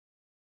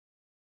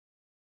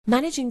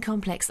Managing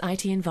complex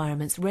IT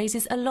environments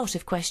raises a lot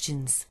of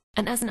questions,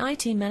 and as an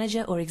IT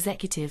manager or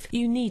executive,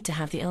 you need to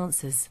have the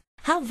answers.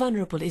 How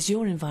vulnerable is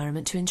your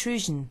environment to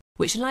intrusion?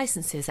 Which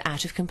licenses are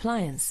out of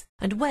compliance?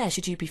 And where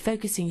should you be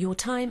focusing your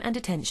time and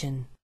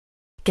attention?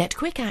 Get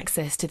quick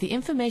access to the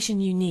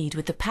information you need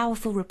with the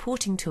powerful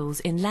reporting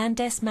tools in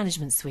LANDesk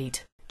Management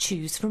Suite.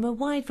 Choose from a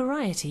wide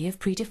variety of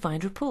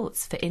predefined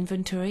reports for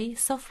inventory,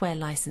 software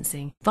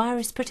licensing,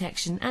 virus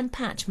protection, and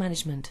patch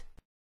management.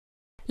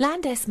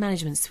 LANDesk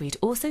Management Suite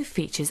also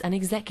features an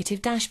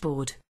executive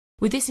dashboard.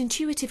 With this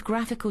intuitive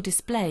graphical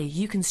display,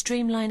 you can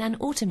streamline and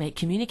automate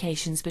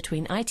communications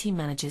between IT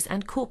managers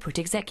and corporate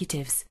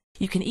executives.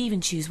 You can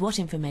even choose what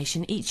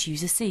information each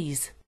user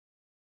sees.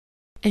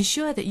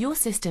 Ensure that your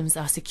systems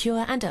are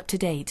secure and up to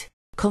date.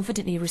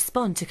 Confidently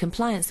respond to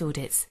compliance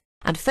audits,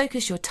 and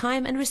focus your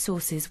time and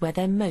resources where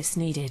they're most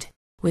needed.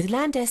 With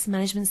LANDesk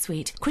Management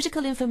Suite,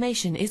 critical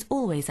information is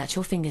always at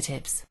your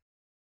fingertips.